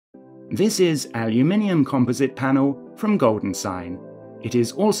This is aluminium composite panel from Golden Sign. It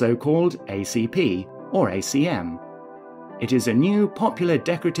is also called ACP or ACM. It is a new popular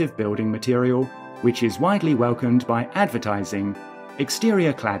decorative building material which is widely welcomed by advertising,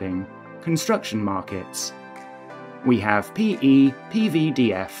 exterior cladding, construction markets. We have PE,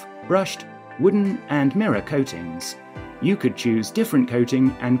 PVDF, brushed, wooden and mirror coatings. You could choose different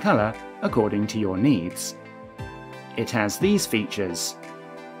coating and colour according to your needs. It has these features.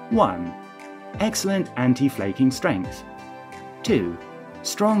 1. Excellent anti-flaking strength. 2.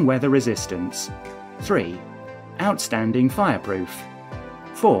 Strong weather resistance. 3. Outstanding fireproof.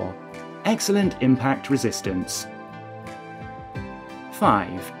 4. Excellent impact resistance.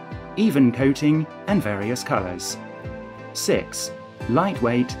 5. Even coating and various colours. 6.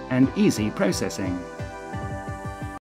 Lightweight and easy processing.